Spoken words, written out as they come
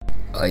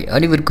Hi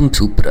அனைவருக்கும்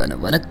சூப்பரான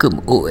வணக்கம்.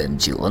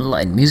 OMG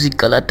online music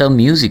Galatta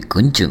music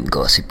கொஞ்சம்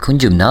காசிப்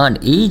கொஞ்சம். நான்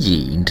ஏஜி.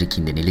 இன்றைக்கு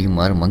இந்த நிலையும்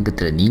மாறும்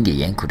மங்கத்தில் நீங்கள்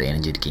ஏன் கூட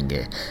இணைஞ்சிருக்கீங்க.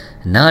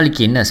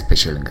 நாளைக்கு என்ன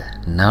ஸ்பெஷலுங்க?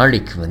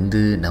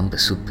 நாளைக்கு நம்ம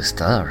சூப்பர்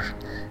ஸ்டார்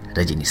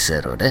ரஜினி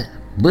சாரோட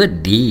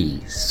பர்த்டே.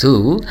 ஸோ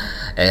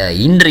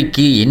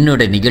இன்றைக்கு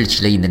என்னோட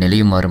நிகழ்ச்சியில் இந்த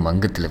நிலையும் மாறும்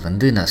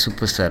அங்கத்தில் நான்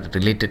சூப்பர் ஸ்டார்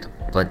ரிலேட்டட்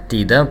பற்றி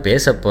தான்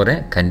பேச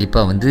போகிறேன்.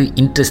 கண்டிப்பாக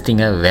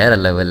இன்ட்ரெஸ்டிங்காக வேறு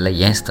லெவலில்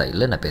என்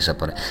ஸ்டைலில் நான் பேச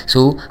போகிறேன்.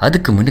 ஸோ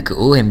அதுக்கு முன்னுக்கு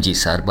ஓஎம்ஜி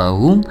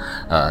சார்பாகவும்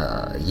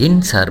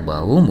என்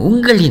சார்பாகவும்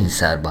உங்களின்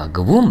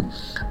சார்பாகவும்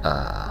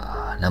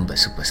நம்ம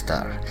சூப்பர்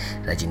ஸ்டார்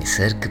ரஜினி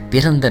சாருக்கு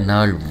பிறந்த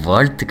நாள்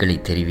வாழ்த்துக்களை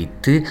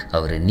தெரிவித்து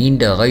அவர்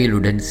நீண்ட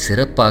ஆயுளுடன்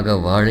சிறப்பாக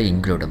வாழ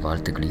எங்களோட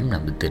வாழ்த்துக்களையும்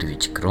நம்ம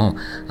தெரிவிச்சுக்கிறோம்.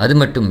 அது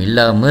மட்டும்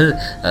இல்லாமல்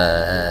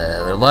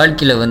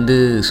வாழ்க்கையில்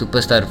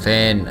சூப்பர் ஸ்டார்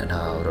ஃபேன்,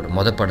 நான் அவரோட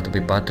படத்தை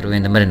போய்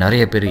பார்த்துருவேன், இந்த மாதிரி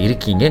நிறைய பேர்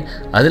இருக்கீங்க.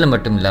 அதில்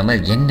மட்டும்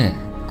இல்லாமல் என்ன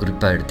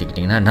குறிப்பாக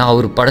எடுத்துக்கிட்டிங்கன்னா, நான்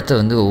ஒரு படத்தை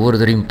ஒவ்வொரு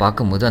தடையும்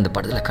பார்க்கும்போது அந்த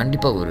படத்தில்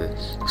கண்டிப்பாக ஒரு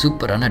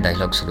சூப்பரான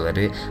டைலாக் சொல்லுவார்,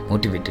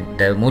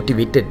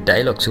 மோட்டிவேட்டட்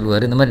டைலாக்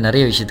சொல்லுவார். இந்த மாதிரி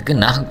நிறைய விஷயத்துக்கு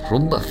நான்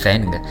ரொம்ப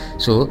ஃபேனுங்க.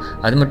 ஸோ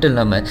அது மட்டும்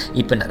இல்லாமல்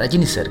இப்போ நான்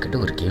ரஜினி சார்கிட்ட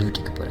ஒரு கேள்வி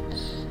கேட்க போகிறேன்.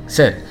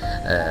 சார்,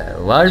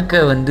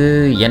 வாழ்க்கை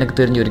எனக்கு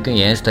தெரிஞ்ச வரைக்கும்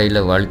என்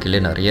ஸ்டைலில்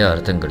வாழ்க்கையில் நிறைய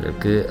அர்த்தங்கள்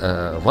இருக்குது.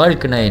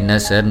 வாழ்க்கைனா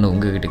என்ன சார்னு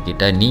உங்ககிட்ட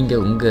கேட்டால்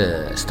நீங்கள்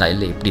உங்கள்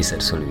ஸ்டைலில் எப்படி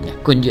சார் சொல்லுவீங்க?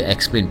 கொஞ்சம்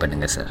எக்ஸ்பிளைன்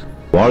பண்ணுங்கள் சார்.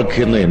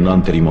 வாழ்க்கைன்னா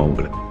என்னன்னு தெரியுமா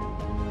உங்களுக்கு?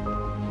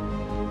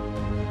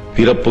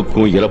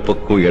 பிறப்புக்கும்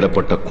இறப்புக்கும்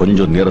இடப்பட்ட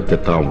கொஞ்சம் நேரத்தை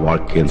தான்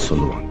வாழ்க்கைன்னு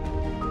சொல்லுவாங்க.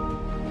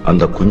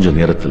 அந்த கொஞ்ச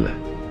நேரத்துல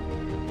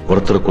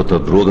ஒருத்தருக்கு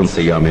ஒருத்தர் துரோகம்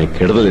செய்யாம,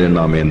 கெடுதல்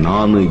எண்ணாம,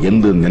 நானு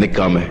எந்த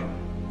நினைக்காம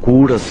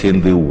கூட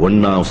சேர்ந்து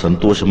ஒன்னா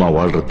சந்தோஷமா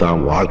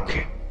வாழ்றதுதான்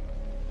வாழ்க்கை.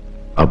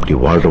 அப்படி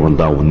வாழ்றவன்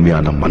தான்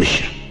உண்மையான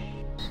மனுஷன்.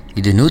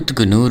 இது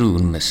 100க்கு 100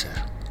 உண்மை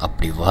சார்.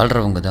 அப்படி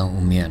வாழ்கிறவங்க தான்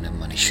உண்மையான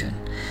மனுஷன்.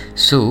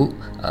 ஸோ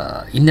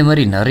இந்த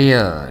மாதிரி நிறைய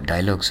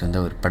டைலாக்ஸ்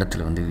ஒரு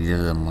படத்தில்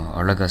விதவிதமாக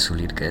அழகாக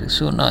சொல்லியிருக்காரு.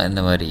 ஸோ நான்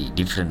இந்த மாதிரி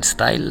டிஃப்ரெண்ட்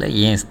ஸ்டைலில்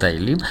என்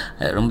ஸ்டைல்லையும்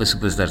ரொம்ப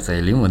சூப்பர் ஸ்டார்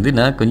ஸ்டைல்லையும்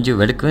நான் கொஞ்சம்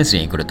விளக்குவேன். ஸோ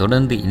என் கூட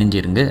தொடர்ந்து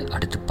இணைஞ்சிருங்க.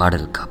 அடுத்த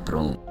பாடலுக்கு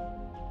அப்புறம்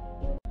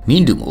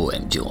மீண்டும்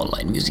OMG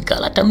online music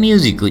Galatta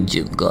music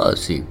கொஞ்சம்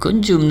காசிப்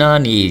கொஞ்சம்.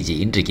 நான் ஏஜி.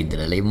 இன்றைக்கு இந்த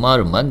நிலை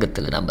மாறும்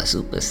அங்கத்தில் நம்ம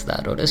சூப்பர்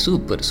ஸ்டாரோட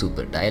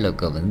சூப்பர்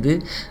டைலாக்கை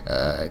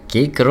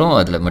கேட்குறோம்.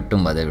 அதில்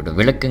மட்டும் அதோட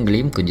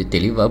விளக்கங்களையும் கொஞ்சம்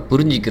தெளிவாக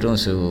புரிஞ்சுக்கிறோம்.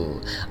 ஸோ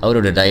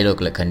அவரோட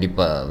டைலாக்கில்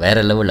கண்டிப்பாக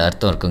வேறு லெவல்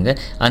அர்த்தம் இருக்குங்க.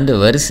 அந்த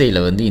வரிசையில்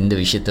இந்த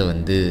விஷயத்தை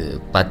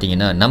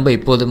பார்த்திங்கன்னா, நம்ம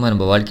எப்போதுமே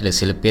நம்ம வாழ்க்கையில்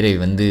சில பேரை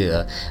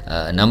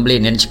நம்மளே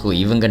நினச்சிக்குவோம்,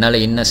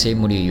 இவங்கனால என்ன செய்ய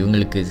முடியும்,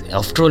 இவங்களுக்கு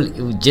ஆஃப்டர் ஆல்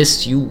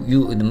ஜஸ்ட்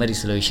யூ இந்த மாதிரி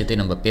சில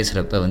விஷயத்தை நம்ம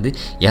பேசுகிறப்ப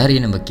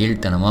யாரையும் நம்ம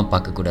கீழ்த்தனமாக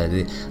பார்க்கக்கூடாது.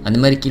 அந்த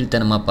மாதிரி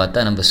கீழ்த்தனமாக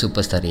பார்த்தா நம்ம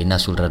சூப்பர் ஸ்டார் என்ன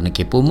சொல்கிறாருன்னு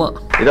கேட்போமா?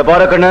 இதை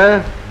பாரு கண்ணு,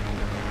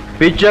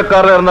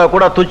 பிச்சைக்காரர் இருந்தால்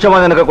கூட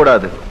துச்சமாக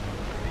நினைக்கக்கூடாது.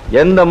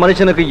 எந்த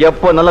மனுஷனுக்கு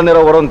எப்போ நல்ல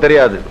நேரம் வரும்னு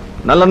தெரியாது.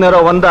 நல்ல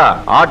நேரம் வந்தா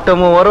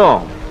ஆட்டமும்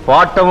வரும்,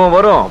 பாட்டமும்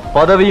வரும்,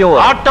 பதவியும்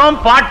வரும். ஆட்டம்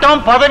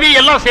பாட்டம் பதவி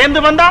எல்லாம்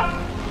சேர்ந்து வந்தா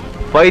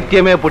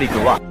பைத்தியமே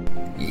பிடிக்குவா.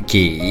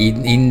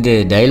 இந்த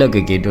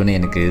டைலாக்கை கேட்டோன்னே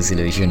எனக்கு சில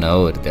விஷயம்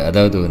ஞாபகம் வருது.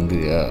 அதாவது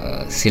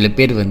சில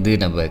பேர்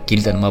நம்ம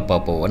கீழ்த்தனமாக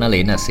பார்ப்போம், உன்னால்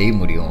என்ன செய்ய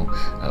முடியும்,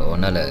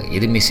 உன்னால்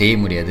எதுவுமே செய்ய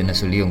முடியாதுன்னு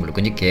சொல்லி அவங்களுக்கு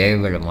கொஞ்சம்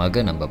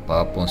கேவலமாக நம்ம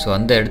பார்ப்போம். ஸோ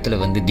அந்த இடத்துல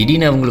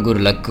திடீர்னு அவங்களுக்கு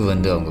ஒரு லக்கு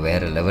அவங்க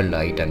வேறு லெவலில்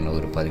ஆகிட்டாங்கன்னா,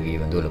 ஒரு பதவி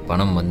ஒரு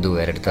பணம்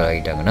வேறு இடத்துல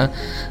ஆகிட்டாங்கன்னா,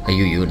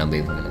 ஐயோ நம்ம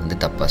இவங்களை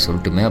தப்பாக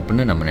சொல்லட்டுமே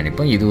அப்படின்னு நம்ம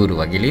நினைப்போம். இது ஒரு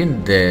வகையிலேயும்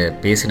இந்த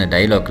பேசின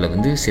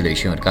டைலாக்கில் சில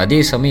விஷயம் இருக்குது.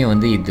 அதே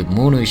சமயம் இது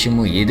 3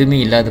 விஷயமும் எதுவுமே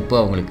இல்லாதப்போ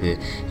அவங்களுக்கு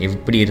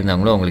எப்படி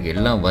இருந்தாங்களோ அவங்களுக்கு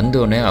எல்லாம்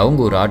வந்தோடனே அவங்க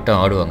ஒரு ஆட்டம்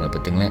ஆடுவாங்க.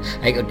 பார்த்திங்களேன்,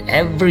 I got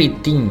every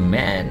thing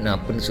man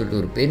அப்படின்னு சொல்லிட்டு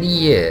ஒரு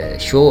பெரிய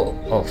ஷோ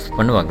ஆஃப்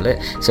பண்ணுவாங்களே.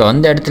 ஸோ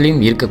அந்த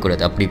இடத்துலையும்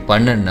இருக்கக்கூடாது. அப்படி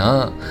பண்ணுன்னா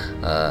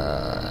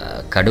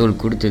கடவுள்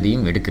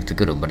கொடுத்ததையும்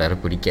எடுக்கிறதுக்கு ரொம்ப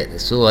நேரம் பிடிக்காது.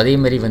 ஸோ அதே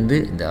மாதிரி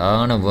இந்த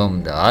ஆணவம்,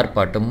 இந்த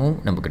ஆர்ப்பாட்டமும்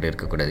நம்மக்கிட்ட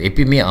இருக்கக்கூடாது.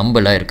 எப்பயுமே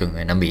அம்பலாக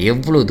இருக்குங்க. நம்ம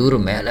எவ்வளோ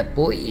தூரம் மேலே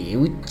போய்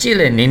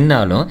உச்சியில்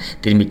நின்னாலும்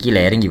திரும்பி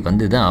கீழே இறங்கி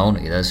தான்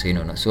ஆகணும், ஏதாவது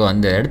செய்யணும்னா. ஸோ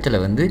அந்த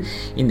இடத்துல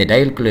இந்த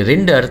டயலுக்குள்ள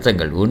 2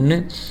 அர்த்தங்கள். ஒன்று,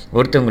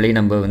 ஒருத்தவங்களையும்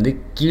நம்ம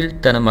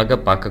கீழ்த்தனமாக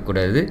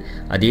பார்க்கக்கூடாது.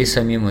 அதே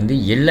சமயம்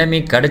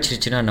எல்லாமே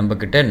கிடச்சிருச்சுன்னா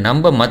நம்மக்கிட்ட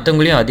நம்ம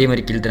மற்றவங்களையும் அதே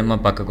மாதிரி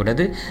கீழ்த்தனமாக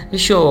பார்க்கக்கூடாது,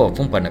 ஷோ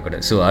ஆஃபும்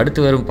பண்ணக்கூடாது. ஸோ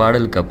அடுத்து வரும்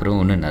பாடலுக்கு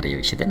அப்புறம் இன்னும் நிறைய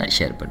விஷயத்தை நான்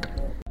ஷேர் பண்ணுறேன்.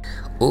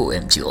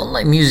 OMG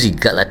online music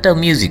Galatta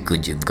music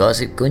கொஞ்சம்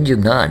காசிப்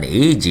கொஞ்சம். நான்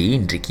ஏஜி.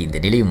 இன்றைக்கு இந்த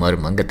நிலையும்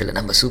மாறும் அங்கத்தில்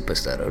நம்ம சூப்பர்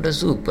ஸ்டாரோட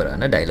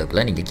சூப்பரான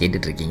டைலாக்லாம் நீங்கள்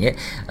கேட்டுட்ருக்கீங்க.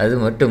 அது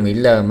மட்டும்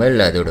இல்லாமல்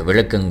அதோட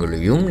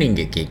விளக்கங்களையும்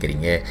நீங்கள்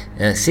கேட்குறீங்க.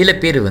 சில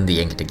பேர்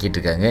என்கிட்ட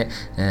கேட்டிருக்காங்க,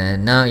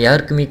 நான்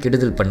யாருக்குமே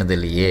கெடுதல்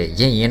பண்ணதில்லையே,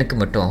 ஏன் எனக்கு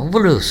மட்டும்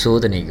அவ்வளோ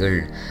சோதனைகள்,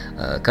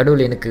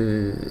 கடவுள் எனக்கு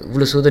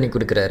இவ்வளோ சோதனை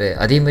கொடுக்குறாரு,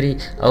 அதே மாதிரி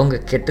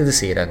அவங்க கெட்டது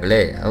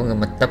செய்கிறாங்களே,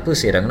 அவங்க தப்பு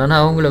செய்கிறாங்க,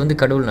 ஆனால் அவங்கள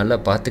கடவுள் நல்லா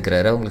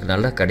பார்த்துக்கிறாரு, அவங்களுக்கு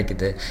நல்லா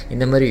கிடைக்குது.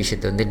 இந்த மாதிரி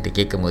விஷயத்தை என்கிட்ட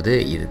கேட்கும்போது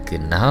இதுக்கு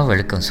நான்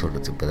விளக்கம்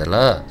சொல்கிறதுக்கு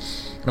பதிலாக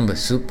நம்ம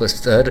சூப்பர்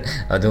ஸ்டார்,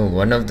 அதுவும்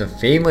ஒன் ஆஃப் த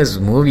ஃபேமஸ்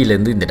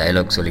மூவிலேருந்து இந்த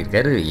டைலாக்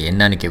சொல்லியிருக்காரு.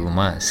 என்னன்னு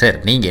கேட்போமா? சார்,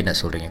 நீங்கள் என்ன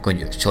சொல்கிறீங்க,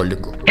 கொஞ்சம்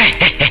சொல்லுங்க.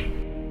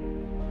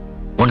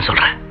 ஒன்று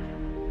சொல்கிறேன்,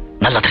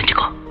 நல்லா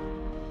தெரிஞ்சுக்கோ.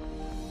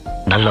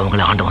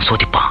 நல்லவங்களை ஆண்டவன்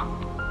சோதிப்பான்,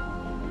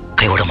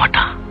 கைவிட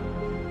மாட்டான்.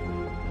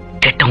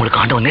 கெட்டவங்களுக்கு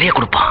ஆண்டவன் நிறைய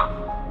கொடுப்பான்,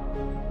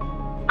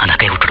 ஆனா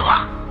கை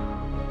விட்டுடுவான்.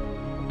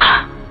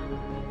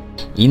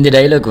 இந்த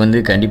டைலாக் வந்து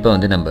கண்டிப்பாக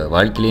வந்து நம்ம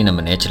வாழ்க்கையிலேயே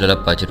நம்ம நேச்சுரலாக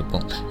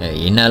பார்த்துருப்போம்.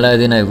 என்னால்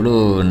அது நான் இவ்வளோ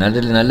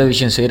நல்ல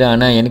விஷயம் செய்கிறேன்,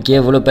 ஆனால் எனக்கே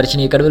இவ்வளோ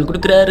பிரச்சனையை கடவுள்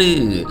கொடுக்குறாரு,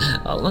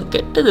 அவன்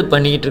கெட்டது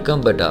பண்ணிக்கிட்டு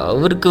இருக்கான், பட்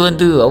அவருக்கு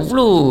வந்து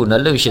அவ்வளோ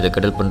நல்ல விஷயத்தை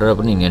கடவுள் பண்ணுறாரு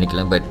அப்படின்னு நீங்கள்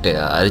நினைக்கலாம். பட்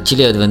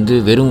ஆக்சுவலி அது வந்து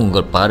வெறும்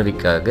உங்கள்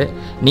பார்வைக்காக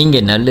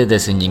நீங்கள் நல்லதை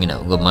செஞ்சீங்கன்னா,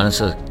 உங்கள்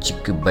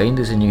மனசாட்சிக்கு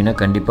பயந்து செஞ்சீங்கன்னா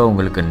கண்டிப்பாக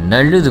உங்களுக்கு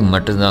நல்லது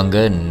மட்டும்தாங்க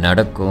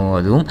நடக்கும்.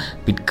 அதுவும்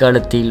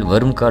பிற்காலத்தில்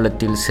வரும்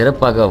காலத்தில்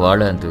சிறப்பாக வாழ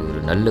அந்த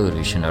ஒரு நல்ல ஒரு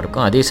விஷயம்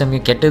நடக்கும். அதே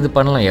சமயம் கெட்டது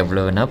பண்ணலாம்,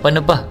 எவ்வளோ வேணா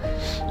பண்ணுப்பா,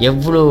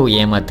 எவ்வளோ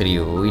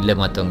ஏமாத்துறியோ இல்லை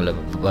மற்றவங்கள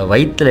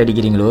வயிற்றில்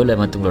அடிக்கிறீங்களோ இல்லை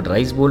மற்றவங்களோட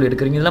ரைஸ் போல்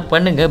எடுக்கிறீங்களெலாம்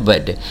பண்ணுங்கள்.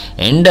 But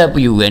end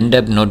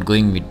up not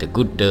going with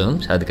good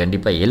terms. அது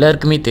கண்டிப்பாக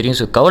எல்லாருக்குமே தெரியும்.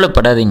 ஸோ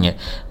கவலைப்படாதீங்க,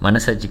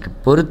 மனசாட்சிக்கு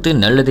பொறுத்து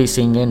நல்லதை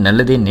செய்யுங்க,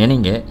 நல்லதே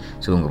நினைங்க.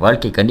 ஸோ உங்கள்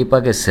வாழ்க்கை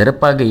கண்டிப்பாக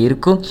சிறப்பாக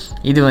இருக்கும்.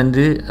 இது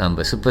வந்து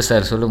நம்ம சூப்பர்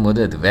ஸ்டார் சொல்லும்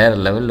போது அது வேறு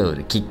லெவலில்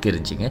ஒரு கிக்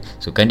இருந்துச்சுங்க.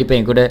 ஸோ கண்டிப்பாக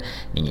என் கூட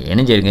நீங்கள்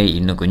இணைஞ்சிருங்க.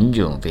 இன்னும்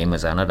கொஞ்சம்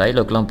ஃபேமஸான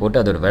டைலாக்லாம்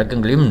போட்டு அதோட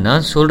விளக்கங்களையும்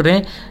நான்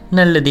சொல்கிறேன்.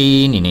 நல்லதே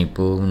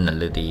நினைப்போம்,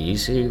 நல்லதே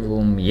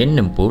செய்வோம்,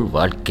 எண்ணம் போல்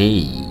வாழ்க்கை.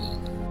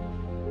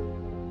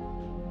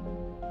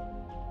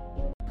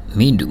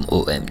 மீண்டும்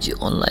ஓஎம்ஜி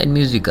ஆன்லைன்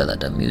மியூசிக்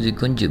அதாட்டா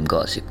மியூசிக் கொஞ்சம்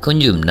காசிப்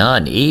கொஞ்சம்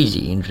நான்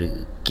ஏஜி என்று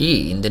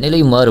இந்த நிலை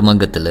மாறும்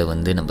அங்கத்தில்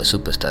வந்து நம்ம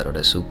சூப்பர் ஸ்டாரோட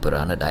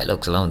சூப்பரான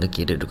டைலாக்ஸ்லாம் வந்து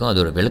கேட்டுட்ருக்கோம்.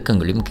 அதோட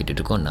விளக்கங்களையும்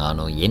கேட்டுட்ருக்கோம்.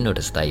 நானும்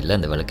என்னோடய ஸ்டைலில்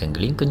அந்த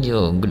விளக்கங்களையும்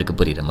கொஞ்சம் உங்களுக்கு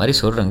புரிகிற மாதிரி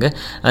சொல்கிறேங்க.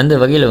 அந்த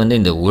வகையில்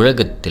வந்து இந்த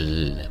உலகத்தில்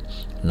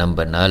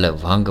நம்மனால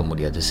வாங்க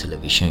முடியாத சில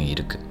விஷயம்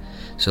இருக்குது.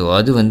 ஸோ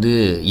அது வந்து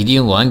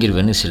இதையும்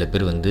வாங்கிடுவேன்னு சில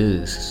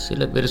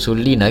பேர்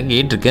சொல்லி நான்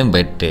கேட்டிருக்கேன்.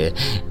 But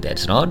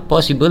that's not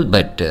possible.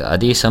 But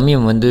அதே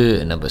சமயம் வந்து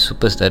நம்ம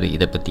சூப்பர் ஸ்டார்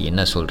இதை பற்றி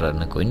என்ன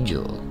சொல்கிறாருன்னு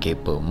கொஞ்சம்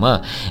கேட்போமா?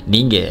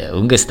 நீங்கள்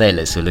உங்கள்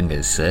ஸ்டைலில்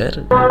சொல்லுங்கள் சார்.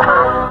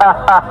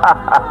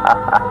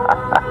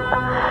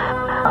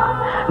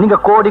 நீங்க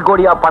கோடி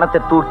கோடியா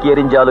பணத்தை தூக்கி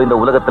எறிஞ்சாலும் இந்த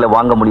உலகத்துல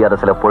வாங்க முடியாத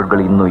சில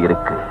பொருட்கள் இன்னும்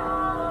இருக்கு.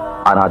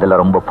 ஆனா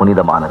அதெல்லாம் ரொம்ப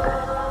புனிதமானது.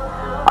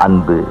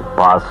 அன்பு,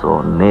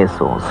 பாசம்,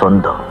 நேசம்,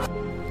 சொந்தம்.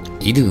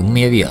 இது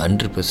உண்மையாகவே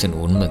 100%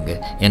 உண்மைங்க.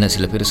 ஏன்னா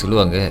சில பேர்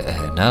சொல்லுவாங்க,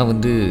 நான்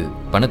வந்து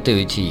பணத்தை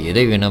வச்சு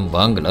எதை வேணாம்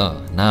வாங்கலாம்,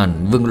 நான்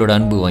இவங்களோட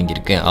அன்பு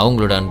வாங்கியிருக்கேன்,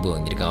 அவங்களோட அன்பு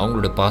வாங்கியிருக்கேன்,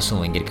 அவங்களோட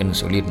பாசம்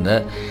வாங்கியிருக்கேன்னு சொல்லியிருந்தா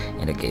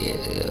எனக்கு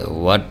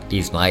வாட்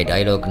இஸ் மை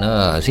டைலாக்னா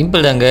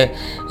சிம்பிள் தாங்க.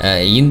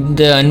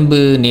 இந்த அன்பு,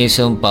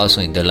 நேசம்,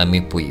 பாசம் இதெல்லாமே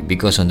போய்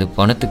பிகாஸ் வந்து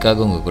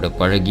பணத்துக்காக உங்கள் கூட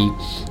பழகி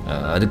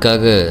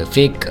அதுக்காக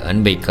ஃபேக்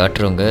அன்பை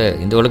காட்டுறவங்க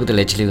இந்த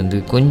உலகத்தில் ஆக்சுவலி வந்து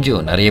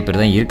கொஞ்சம் நிறைய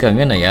பேர் தான்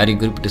இருக்காங்க. நான்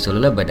யாரையும் குறிப்பிட்டு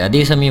சொல்லலை. பட்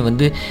அதே சமயம்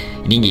வந்து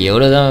நீங்கள்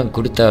எவ்வளோ தான்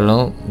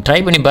கொடுத்தாலும் ட்ரை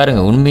பண்ணி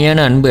பாருங்கள்,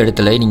 உண்மையான அன்பு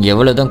இடத்துல நீங்கள்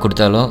எவ்வளோ தான்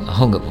கொடுத்தாலும்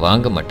அவங்க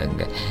வாங்க மாட்டாங்க.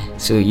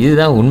 ஸோ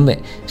இதுதான் உண்மை.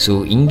 ஸோ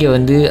இங்கே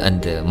வந்து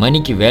அந்த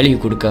மணிக்கு வேல்யூ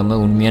கொடுக்காம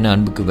உண்மையான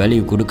அன்புக்கு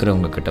வேல்யூ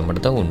கொடுக்குறவங்க கிட்ட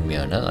மட்டும் தான்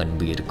உண்மையான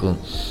அன்பு இருக்கும்.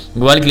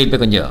 உங்கள் வாழ்க்கையில் இப்போ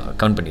கொஞ்சம்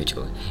கவுண்ட் பண்ணி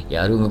வச்சுக்கோங்க.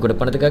 யார் உங்கள் கூட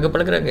பணத்துக்காக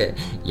பழகுறாங்க,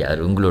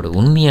 யார் உங்களோட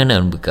உண்மையான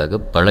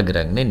அன்புக்காக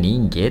பழகுறாங்கன்னு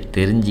நீங்கள்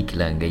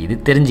தெரிஞ்சுக்கலாங்க. இது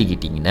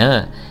தெரிஞ்சுக்கிட்டிங்கன்னா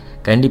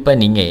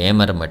கண்டிப்பாக நீங்கள்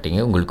ஏமாற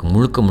மாட்டீங்க. உங்களுக்கு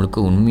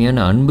முழுக்க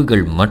உண்மையான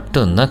அன்புகள்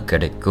மட்டும்தான்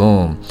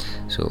கிடைக்கும்.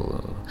 ஸோ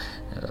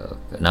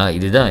நான்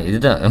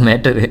இதுதான்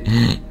மேட்டரு.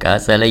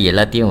 காசால்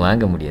எல்லாத்தையும்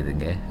வாங்க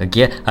முடியாதுங்க.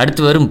 ஓகே,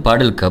 அடுத்து வரும்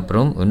பாடலுக்கு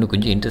அப்புறம் இன்னும்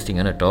கொஞ்சம்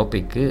இன்ட்ரெஸ்டிங்கான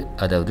டாப்பிக்கு,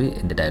 அதாவது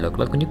இந்த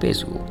டைலாக்லாம் கொஞ்சம்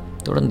பேசுவோம்.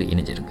 தொடர்ந்து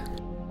இணைஞ்சிருங்க.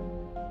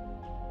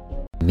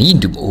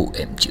 மீண்டும்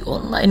ஓஎம்ஜி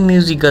ஆன்லைன்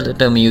மியூசிக்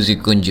அதாட்டா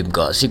மியூசிக் கொஞ்சம்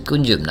காசிப்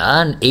கொஞ்சம்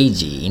நான்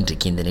ஏஜி.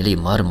 இன்றைக்கு இந்த நிலை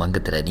மாறும்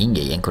அங்கத்தில்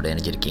நீங்கள் என் கூட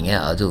இணைஞ்சிருக்கீங்க.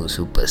 அதுவும்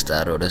சூப்பர்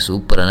ஸ்டாரோட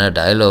சூப்பரான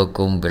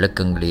டயலாக்கும்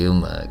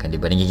விளக்கங்களையும்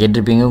கண்டிப்பாக நீங்கள்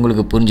கேட்டிருப்பீங்க.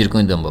 உங்களுக்கு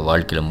புரிஞ்சிருக்கும். இது நம்ம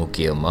வாழ்க்கையில்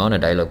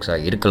முக்கியமான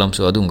டயலாக்ஸாக இருக்கலாம்.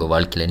 ஸோ அது உங்கள்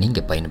வாழ்க்கையில்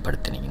நீங்கள்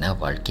பயன்படுத்தினீங்கன்னா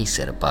வாழ்க்கை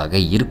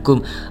சிறப்பாக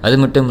இருக்கும். அது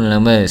மட்டும்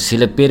இல்லாமல்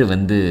சில பேர்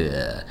வந்து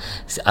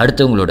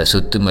அடுத்தவங்களோட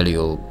சொத்து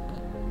மேலேயோ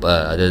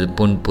அதாவது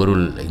பொன்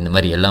பொருள் இந்த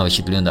மாதிரி எல்லா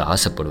விஷயத்துலையும் வந்து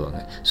ஆசைப்படுவாங்க.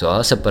 ஸோ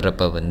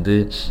ஆசைப்படுறப்ப வந்து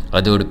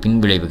அதோட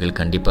பின்விளைவுகள்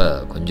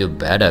கண்டிப்பாக கொஞ்சம்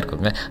பேடாக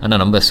இருக்குங்க.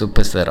 ஆனால் நம்ம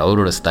சூப்பர் ஸ்டார்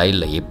அவரோட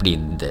ஸ்டைலில் எப்படி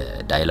இந்த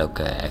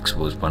டைலாக்கை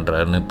எக்ஸ்போஸ்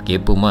பண்ணுறாருன்னு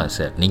கேட்போமா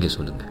சார்? நீங்கள்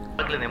சொல்லுங்கள்.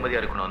 வாழ்க்கையில்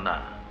நிம்மதியாக இருக்கணும்னா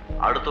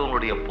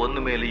அடுத்தவங்களுடைய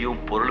பொண்ணு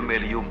மேலேயும் பொருள்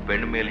மேலேயும்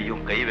பெண்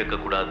மேலேயும் கை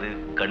வைக்கக்கூடாது,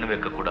 கண்ணு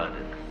வைக்கக்கூடாது.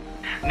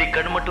 நீ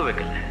கண் மட்டும்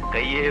வைக்கல,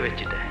 கையே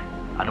வச்சுட்ட,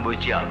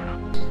 அனுபவிச்சே ஆகணும்.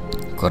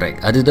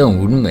 கரெக்ட், அதுதான்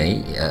உண்மை.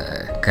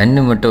 கண்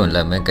மட்டும்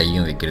இல்லாமல்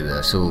கையும் வைக்கிறது.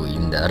 ஸோ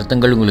இந்த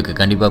அர்த்தங்கள் உங்களுக்கு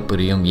கண்டிப்பாக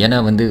புரியும். ஏன்னா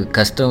வந்து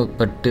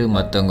கஷ்டப்பட்டு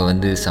மற்றவங்க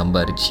வந்து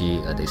சம்பாரித்து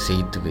அதை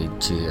சேர்த்து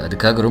வச்சு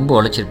அதுக்காக ரொம்ப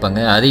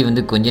உழைச்சிருப்பாங்க. அதை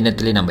வந்து கொஞ்ச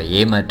நேரத்துலேயே நம்ம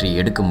ஏமாற்றி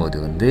எடுக்கும் போது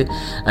வந்து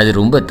அது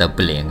ரொம்ப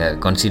தப்பு இல்லையாங்க.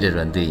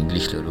 கன்சிடர் வந்து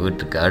இங்கிலீஷில் ஒரு வேர்ட்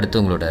இருக்குது,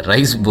 அடுத்தவங்களோட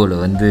ரைஸ் போலை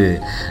வந்து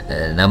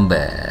நம்ம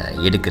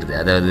எடுக்கிறது.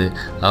 அதாவது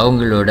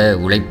அவங்களோட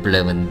உழைப்பில்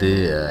வந்து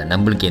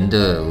நம்மளுக்கு எந்த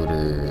ஒரு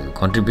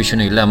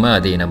கான்ட்ரிபியூஷனும் இல்லாமல்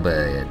அதை நம்ம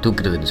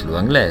தூக்குறதுன்னு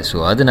சொல்லுவாங்களே. ஸோ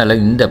அதனால்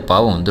இந்த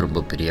பாவம் வந்து ரொம்ப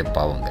பெரிய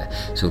பாவங்க.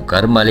 ஸோ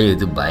கர்மாலே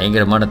இது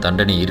பயங்கரமான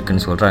தண்டனை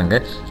இருக்குதுன்னு சொல்கிறாங்க.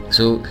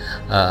 ஸோ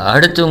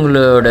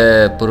அடுத்தவங்களோட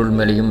பொருள்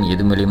மேலேயும்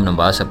எது மேலேயும்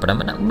நம்ம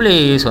ஆசைப்படாமல் நம்மளே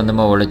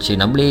சொந்தமாக உழைச்சி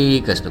நம்மளே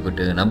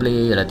கஷ்டப்பட்டு நம்மளே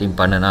எல்லாத்தையும்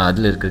பண்ணனா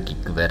அதில் இருக்கிற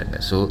கிக்கு வேறுங்க.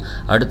 ஸோ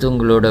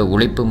அடுத்தவங்களோட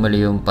உழைப்பு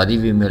மேலேயும்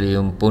பதவி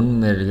மேலேயும் பொன்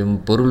மேலேயும்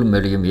பொருள்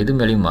மேலேயும் எது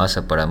மேலேயும்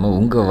ஆசைப்படாமல்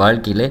உங்கள்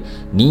வாழ்க்கையில்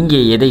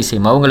நீங்கள் எதை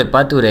செய்யும் அவங்கள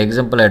பார்த்து ஒரு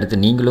எக்ஸாம்பிளாக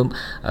எடுத்து நீங்களும்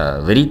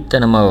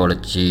வெறித்தனமாக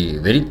உழைச்சி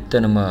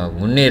வெறித்தனமாக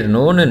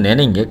முன்னேறணும்னு பண்ணணும்னு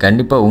நினைங்க,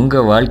 கண்டிப்பாக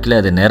உங்கள் வாழ்க்கையில்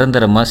அது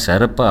நிரந்தரமாக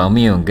சிறப்பாக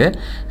அமையுங்க.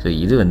 ஸோ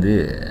இது வந்து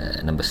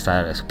நம்ம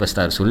சூப்பர்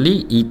ஸ்டார் சொல்லி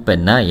இப்போ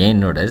நான்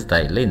என்னோட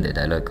ஸ்டைலில் இந்த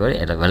டைலாக்கோட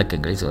எல்லா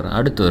விளக்கங்களையும் சொல்கிறேன்.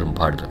 அடுத்து வரும்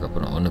பாடலுக்கு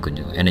அப்புறம் ஒன்று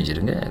கொஞ்சம்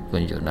இணைஞ்சிருங்க,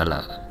 கொஞ்சம் நல்லா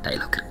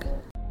டைலாக் இருக்குது.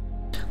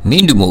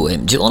 மீண்டும்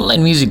OMG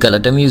ஆன்லைன் மியூசிக்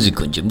கலட்ட மியூசிக்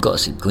கொஞ்சம்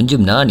காசிப்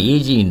கொஞ்சம் நான்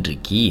ஏஜி.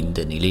 இன்றைக்கு இந்த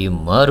நிலையும்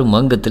மாறும்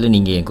அங்கத்தில்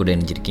நீங்கள் என் கூட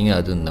இணைஞ்சிருக்கீங்க.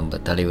 அதுவும் நம்ம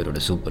தலைவரோட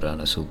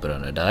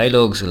சூப்பரான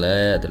டயலாக்ஸில்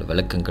அதில்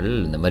விளக்கங்கள்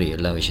இந்த மாதிரி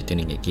எல்லா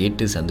விஷயத்தையும் நீங்கள்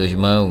கேட்டு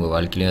சந்தோஷமாக உங்கள்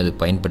வாழ்க்கையிலையும் அது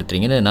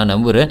பயன்படுத்துகிறீங்கன்னு நான்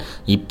நம்புகிறேன்.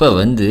 இப்போ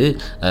வந்து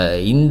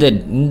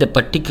இந்த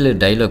பர்டிகுலர்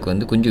டைலாக்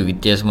வந்து கொஞ்சம்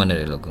வித்தியாசமான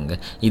டைலாக்குங்க.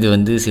 இது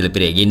வந்து சில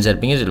பேர் எகெயின்ஸாக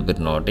இருப்பீங்க, சில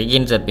பேர் நாட்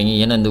எகெயின்ஸாக இருப்பீங்க.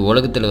 ஏன்னா இந்த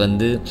உலகத்தில்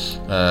வந்து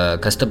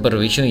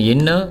கஷ்டப்படுற விஷயம்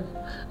என்ன,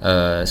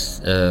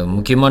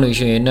 முக்கியமான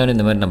விஷயம் என்னன்னு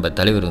இந்த மாதிரி நம்ம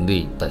தலைவர் வந்து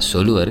இப்போ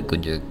சொல்லுவார்,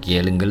 கொஞ்சம்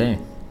கேளுங்களேன்.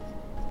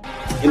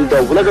 இந்த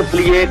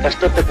உலகத்திலேயே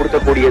கஷ்டத்தை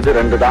கொடுக்கக்கூடியது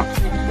 2 தான்.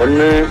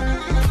 1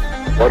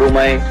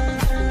 வறுமை,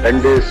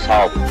 2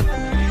 சாவு.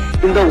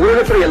 இந்த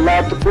உலகத்துல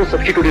எல்லாத்துக்கும்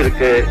சப்ஸ்டிடியூட்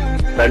இருக்கு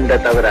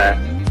 2 தவிர.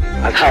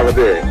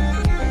 அதாவது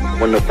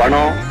 1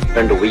 பணம்,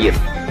 2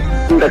 உயிர்.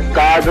 இந்த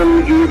காதல்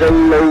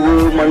கீதல் லவ்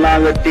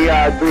மண்ணாங்கட்டி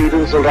அது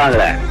இதுன்னு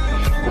சொல்றாங்களே,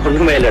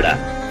 ஒண்ணுமே இல்லடா.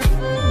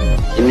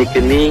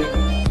 இன்னைக்கு நீ,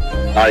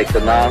 நாளைக்கு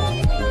நான்,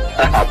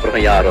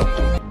 அப்புறம் யாரும்.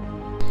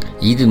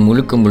 இது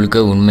முழுக்க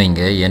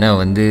உண்மைங்க. ஏன்னா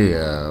வந்து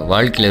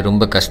வாழ்க்கையில்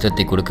ரொம்ப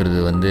கஷ்டத்தை கொடுக்கறது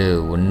வந்து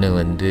ஒன்று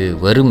வந்து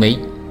வறுமை,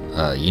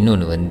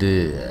 இன்னொன்று வந்து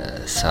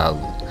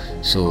சாவு.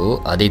 ஸோ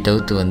அதை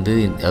தவிர்த்து வந்து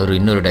அவர்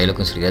இன்னொரு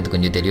டைலாக்கும் சொல்லியிருக்காரு, அது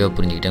கொஞ்சம் தெளிவாக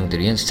புரிஞ்சுக்கிட்டாங்க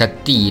தெரியும்.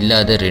 சக்தி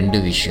இல்லாத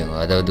 2 விஷயம்,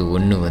 அதாவது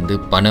ஒன்று வந்து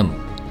பணம்,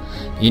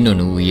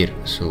 இன்னொன்று உயிர்.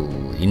 ஸோ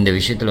இந்த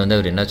விஷயத்தில் வந்து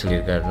அவர் என்ன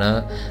சொல்லியிருக்காருன்னா,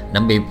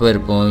 நம்ம எப்போ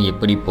இருப்போம்,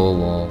 எப்படி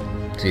போவோம்,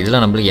 ஸோ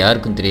இதெல்லாம் நம்மளுக்கு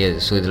யாருக்கும் தெரியாது.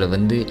 ஸோ இதில்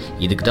வந்து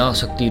இதுக்கு தான்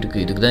சக்தி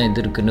இருக்குது, இதுக்கு தான் இது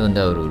இருக்குதுன்னு வந்து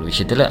அவர் ஒரு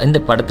விஷயத்தில் இந்த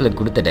படத்தில்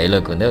கொடுத்த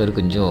டைலாக் வந்து அவர்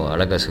கொஞ்சம்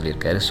அழகாக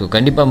சொல்லியிருக்காரு. ஸோ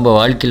கண்டிப்பாக நம்ம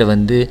வாழ்க்கையில்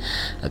வந்து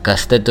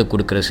கஷ்டத்தை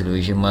கொடுக்குற சில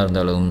விஷயமா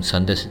இருந்தாலும்,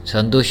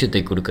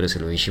 சந்தோஷத்தை கொடுக்குற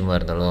சில விஷயமா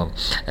இருந்தாலும்,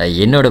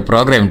 என்னோடய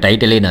ப்ரோக்ராம்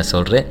டைட்டிலே நான்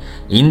சொல்கிறேன்,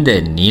 இந்த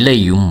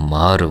நிலையும்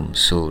மாறும்.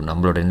 ஸோ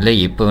நம்மளோட நிலை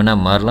எப்போ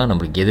வேணால் மாறலாம்,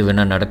 நம்மளுக்கு எது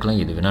வேணால்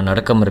நடக்கலாம், எது வேணால்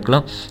நடக்காமல்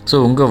இருக்கலாம்.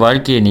 ஸோ உங்கள்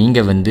வாழ்க்கையை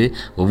நீங்கள் வந்து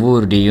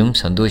ஒவ்வொரு டேயும்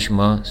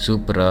சந்தோஷமாக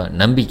சூப்பராக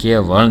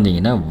நம்பிக்கையாக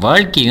வாழ்ந்தீங்கன்னா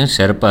வாழ்க்கையும்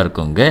சிறப்பாக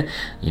இருக்குங்க.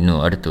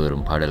 இன்னும் அடுத்து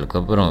வரும் பாடலுக்கு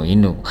அப்புறம்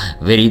இன்னும்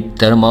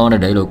வெறித்தனமான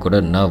டைலாக் கூட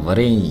நான்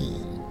வரேன்.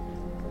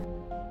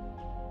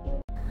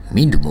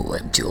 மீண்டும்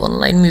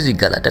ஆன்லைன் மியூசிக்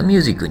கலாட்ட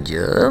மியூசிக்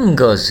கொஞ்சம்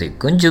காசிப்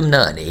கொஞ்சம்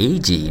நான்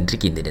ஏஜி.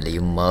 இன்றைக்கு இந்த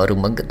நிலையும்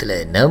மாறும் அங்கத்தில்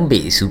நம்பி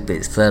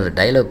சூப்பர் ஸ்டார்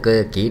டைலாக்கை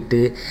கேட்டு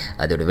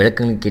அதோட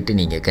விளக்கங்கள் கேட்டு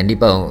நீங்கள்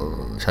கண்டிப்பாக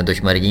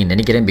சந்தோஷமாக இருக்கீங்கன்னு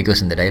நினைக்கிறேன்.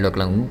 பிகாஸ் இந்த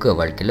டைலாக்லாம் உங்கள்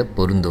வாழ்க்கையில்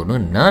பொருந்தோன்னு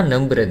நான்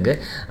நம்புகிறேங்க.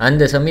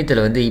 அந்த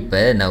சமயத்தில் வந்து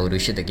இப்போ நான் ஒரு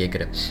விஷயத்தை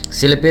கேட்குறேன்.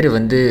 சில பேர்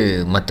வந்து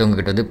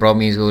மற்றவங்ககிட்ட வந்து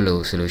ப்ராமிஸோ இல்லை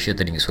சில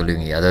விஷயத்தை நீங்கள்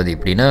சொல்லுவீங்க. அதாவது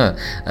எப்படின்னா,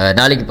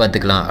 நாளைக்கு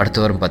பார்த்துக்கலாம்,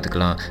 அடுத்த வாரம்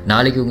பார்த்துக்கலாம்,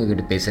 நாளைக்கு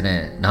உங்ககிட்ட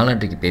பேசுகிறேன்,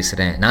 நாளான்றைக்கு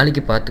பேசுகிறேன்,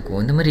 நாளைக்கு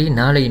பார்த்துக்குவோம், இந்த மாதிரி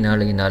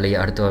நாளை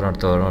அடுத்த வாரம்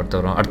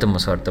அடுத்த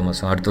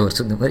மாதம் அடுத்த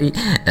வருஷம் இந்த மாதிரி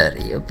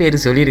நிறைய பேர்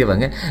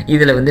சொல்லியிருக்காங்க.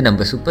 இதில் வந்து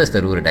நம்ம சூப்பர்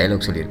ஸ்டார் ஒரு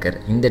டைலாக் சொல்லியிருக்காரு.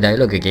 இந்த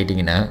டைலாக்கை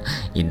கேட்டிங்கன்னா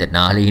இந்த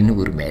நாளைன்னு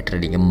ஒரு மேட்ரை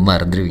நீங்கள்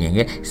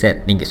மறந்துடுவீங்க. சார்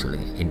நீங்கள்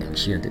சொல்லுங்கள், என்ன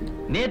விஷயம் அது?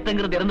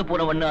 நேத்துங்கிறது இறந்து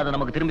போன ஒண்ணு அது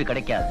நமக்கு திரும்பி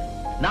கிடைக்காது.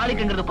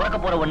 நாளைக்குங்கிறது பிறக்க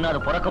போற ஒண்ணு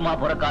அது பிறக்கமா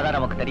பிறக்காதா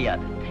நமக்கு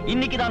தெரியாது.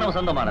 இன்னைக்கு தான் நம்ம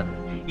சொந்தமானது.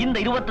 இந்த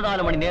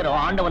 24 மணி நேரம்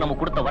ஆண்டவன் நம்ம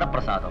கொடுத்த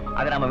வரப்பிரசாதம்,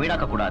 அதை நம்ம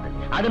வீணாக்க கூடாது.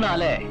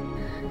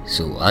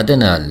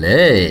 அதனால்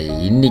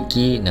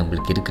இன்றைக்கி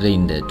நம்மளுக்கு இருக்கிற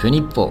இந்த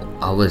 24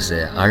 ஹவர்ஸை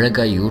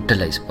அழகாக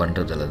யூட்டிலைஸ்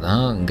பண்ணுறதுல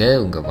தான் அங்கே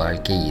உங்கள்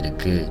வாழ்க்கை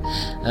இருக்குது.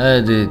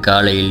 அது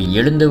காலையில்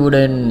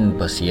எழுந்தவுடன்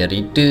பசி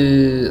அறிட்டு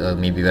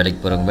மேபி வேலைக்கு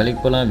போகிறவங்க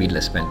வேலைக்கு போகலாம்,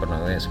 வீட்டில் ஸ்பெண்ட்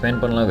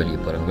பண்ணலாம், வெளியே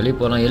போகிறவங்க வெளியே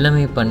போகலாம்,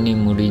 எல்லாமே பண்ணி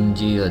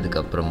முடிஞ்சு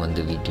அதுக்கப்புறம்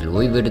வந்து வீட்டில்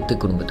ஓய்வெடுத்து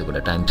குடும்பத்து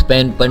கூட டைம்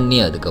ஸ்பெண்ட் பண்ணி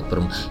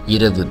அதுக்கப்புறம்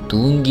இரவு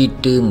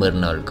தூங்கிட்டு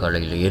மறுநாள்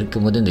காலையில்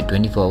இருக்கும்போது இந்த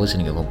 24 ஹவர்ஸ்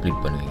நீங்கள் கம்ப்ளீட்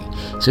பண்ணுவீங்க.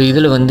 ஸோ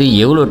இதில் வந்து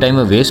எவ்வளோ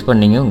டைமை வேஸ்ட்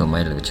பண்ணீங்க உங்கள்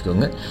மைண்டில்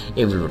வச்சுக்கோங்க.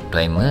 எவ்வளோ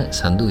டைமை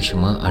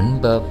சந்தோஷமாக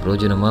அன்பாக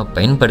பிரோஜனமாக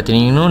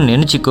பயன்படுத்தினீங்கன்னு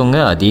நினச்சிக்கோங்க.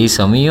 அதே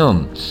சமயம்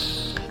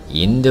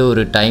எந்த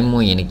ஒரு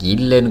டைமும் எனக்கு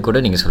இல்லைன்னு கூட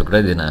நீங்கள்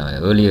சொல்லக்கூடாது. இது நான்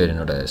ஏர்லியர்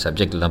என்னோடய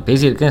சப்ஜெக்டில் நான்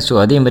பேசியிருக்கேன். ஸோ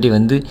அதே மாதிரி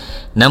வந்து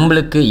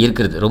நம்மளுக்கு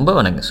இருக்கிறது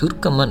ரொம்ப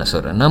சுருக்கமாக நான்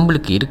சொல்கிறேன்,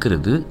 நம்மளுக்கு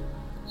இருக்கிறது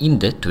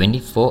இந்த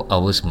 24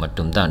 ஹவர்ஸ்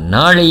மட்டும்தான்.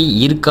 நாளை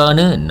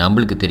இருக்கான்னு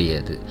நம்மளுக்கு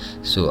தெரியாது.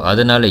 ஸோ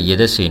அதனால்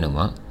எதை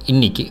செய்யணுமா,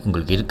 இன்றைக்கி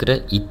உங்களுக்கு இருக்கிற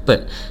இப்போ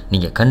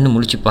நீங்கள் கண்ணு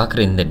முழிச்சு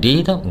பார்க்குற இந்த டே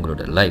தான்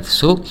உங்களோட life.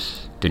 So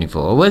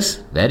 24 hours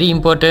very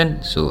important.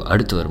 So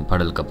அடுத்து வரும்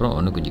பாடலுக்கு அப்புறம்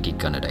ஒன்று கொஞ்சம்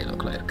கிக்கான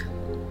டைலாக்லாம் இருக்குது.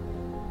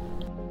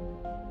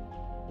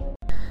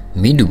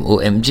 மீண்டும்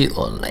OMG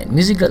online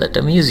music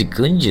Galatta music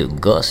கொஞ்சம்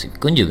காசிப்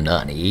கொஞ்சம்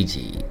நான்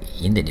ஏஜி.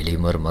 இந்த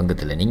நிலையமாறு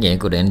மங்கத்தில் நீங்கள்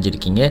என் கூட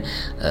இணைஞ்சிருக்கீங்க.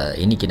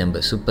 இன்றைக்கி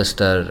நம்ம சூப்பர்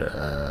ஸ்டார்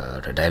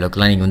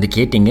டைலாக்லாம் நீங்கள் வந்து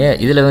கேட்டிங்க.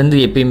 இதில் வந்து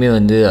எப்பயுமே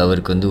வந்து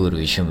அவருக்கு வந்து ஒரு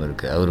விஷயம்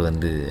இருக்குது. அவர்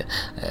வந்து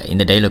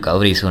இந்த டைலாக்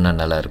அவரே சொன்னால்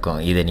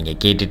நல்லாயிருக்கும். இதை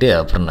நீங்கள் கேட்டுட்டு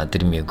அப்புறம் நான்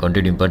திரும்பி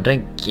கண்டினியூ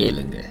பண்ணுறேன்,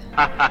 கேளுங்க.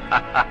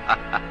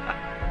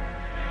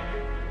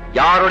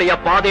 யாருடைய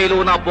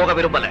பாதையிலும் நான் போக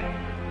விரும்பல.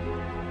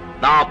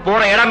 நான்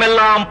போற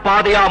இடமெல்லாம்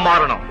பாதையா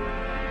மாறணும்.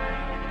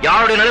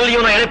 யாருடைய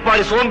நிழலையும் நான்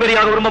இழைப்பாடி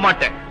சோம்பேறியாக விரும்ப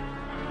மாட்டேன்.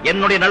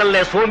 என்னுடைய நிழல்ல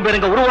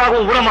சோம்பேறிங்க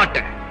உருவாகவும் விட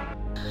மாட்டேன்.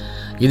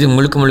 இது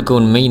முழுக்க முழுக்க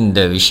உண்மை.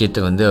 இந்த விஷயத்தை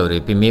வந்து அவர்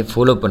எப்பயுமே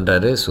ஃபாலோ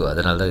பண்ணுறாரு. ஸோ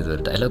அதனால தான் இது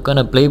ஒரு டைலாக்காக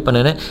நான் ப்ளே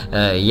பண்ணினேன்.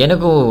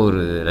 எனக்கும்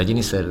ஒரு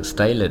ரஜினி சார்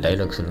ஸ்டைலில்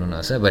டைலாக் சொல்லணும்னு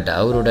ஆசை, பட்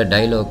அவரோட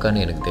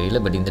டைலாக்கான்னு எனக்கு தெரியல.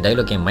 பட் இந்த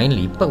டைலாக் என்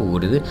மைண்டில் இப்போ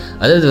ஓடுது.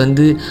 அதாவது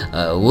வந்து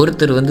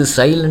ஒருத்தர் வந்து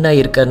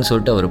சைலண்டாக இருக்காருன்னு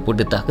சொல்லிட்டு அவரை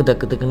போட்டு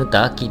தக்குன்னு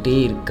தாக்கிட்டே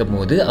இருக்கும்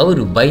போது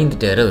அவர்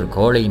பயந்துட்டார். அவர்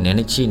கோலை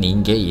நினச்சி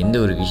நீங்கள் எந்த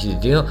ஒரு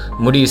விஷயத்தையும்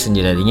முடிவு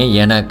செஞ்சிடாதீங்க.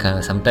 ஏன்னா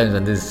சம்டைம்ஸ்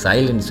வந்து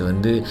சைலன்ஸ்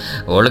வந்து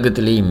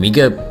உலகத்திலேயே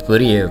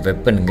மிகப்பெரிய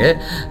வெப்பனுங்க.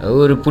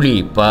 ஒரு புலி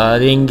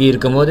பதுங்கி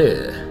இருக்கும் போது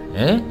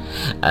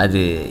அது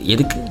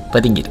எதுக்கு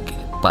பதுங்கி இருக்கு?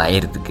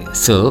 பாயறதுக்கு.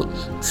 ஸோ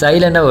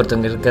சைலண்டாக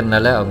ஒருத்தவங்க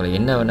இருக்கிறதுனால அவங்கள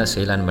என்ன வேணால்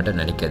செய்யலான்னு மட்டும்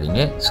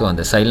நினைக்காதீங்க. ஸோ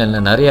அந்த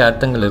சைலண்டில் நிறைய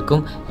அர்த்தங்கள்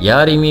இருக்கும்.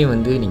 யாரையுமே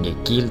வந்து நீங்கள்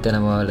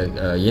கீழ்த்தனமாக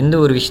எந்த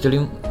ஒரு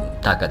விஷயத்துலையும்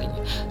தாக்காதீங்க.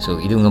 ஸோ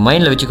இது உங்கள்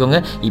மைண்டில் வச்சுக்கோங்க.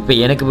 இப்போ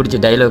எனக்கு பிடிச்ச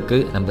டைலாக்கு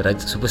நம்ம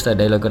சூப்பர் ஸ்டார்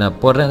டைலாக்கு நான்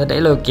போடுறேன். அந்த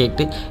டைலாக்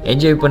கேட்டு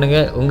என்ஜாய்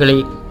பண்ணுங்கள். உங்களை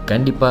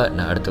கண்டிப்பாக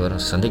நான் அடுத்த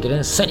வாரம்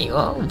சந்திக்கிறேன். சனி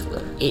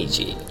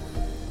ஏஜி.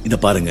 இதை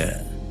பாருங்க,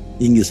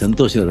 இங்கே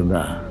சந்தோஷம்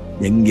இருந்தா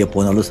எங்கே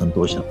போனாலும்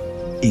சந்தோஷம்.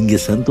 இங்கே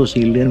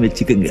சந்தோஷம் இல்லைன்னு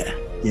வச்சுக்கோங்க,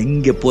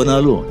 எங்கே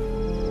போனாலும்